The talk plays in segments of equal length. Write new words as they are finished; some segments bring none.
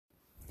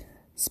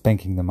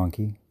spanking the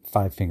monkey,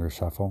 five-finger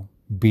shuffle,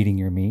 beating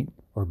your meat,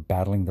 or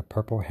battling the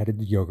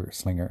purple-headed yogurt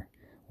slinger.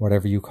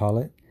 Whatever you call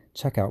it,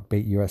 check out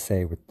Bait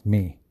USA with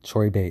me,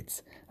 Troy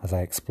Bates, as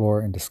I explore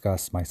and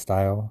discuss my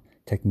style,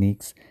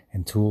 techniques,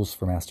 and tools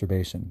for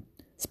masturbation.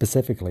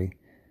 Specifically,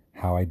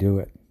 how I do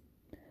it,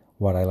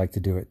 what I like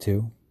to do it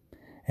to,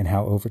 and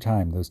how over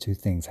time those two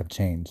things have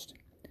changed.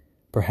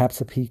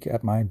 Perhaps a peek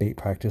at my bait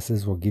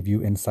practices will give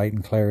you insight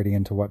and clarity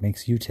into what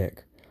makes you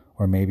tick,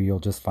 or maybe you'll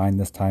just find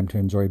this time to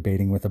enjoy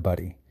baiting with a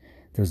buddy.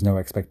 There's no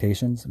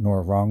expectations nor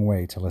a wrong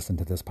way to listen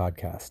to this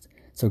podcast.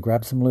 So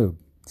grab some lube,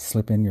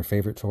 slip in your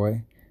favorite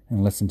toy,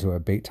 and listen to a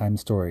bait time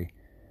story.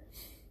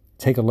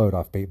 Take a load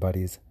off, bait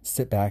buddies.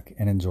 Sit back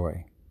and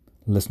enjoy.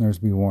 Listeners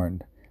be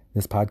warned,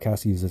 this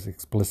podcast uses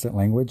explicit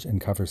language and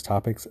covers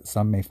topics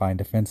some may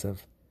find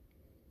offensive.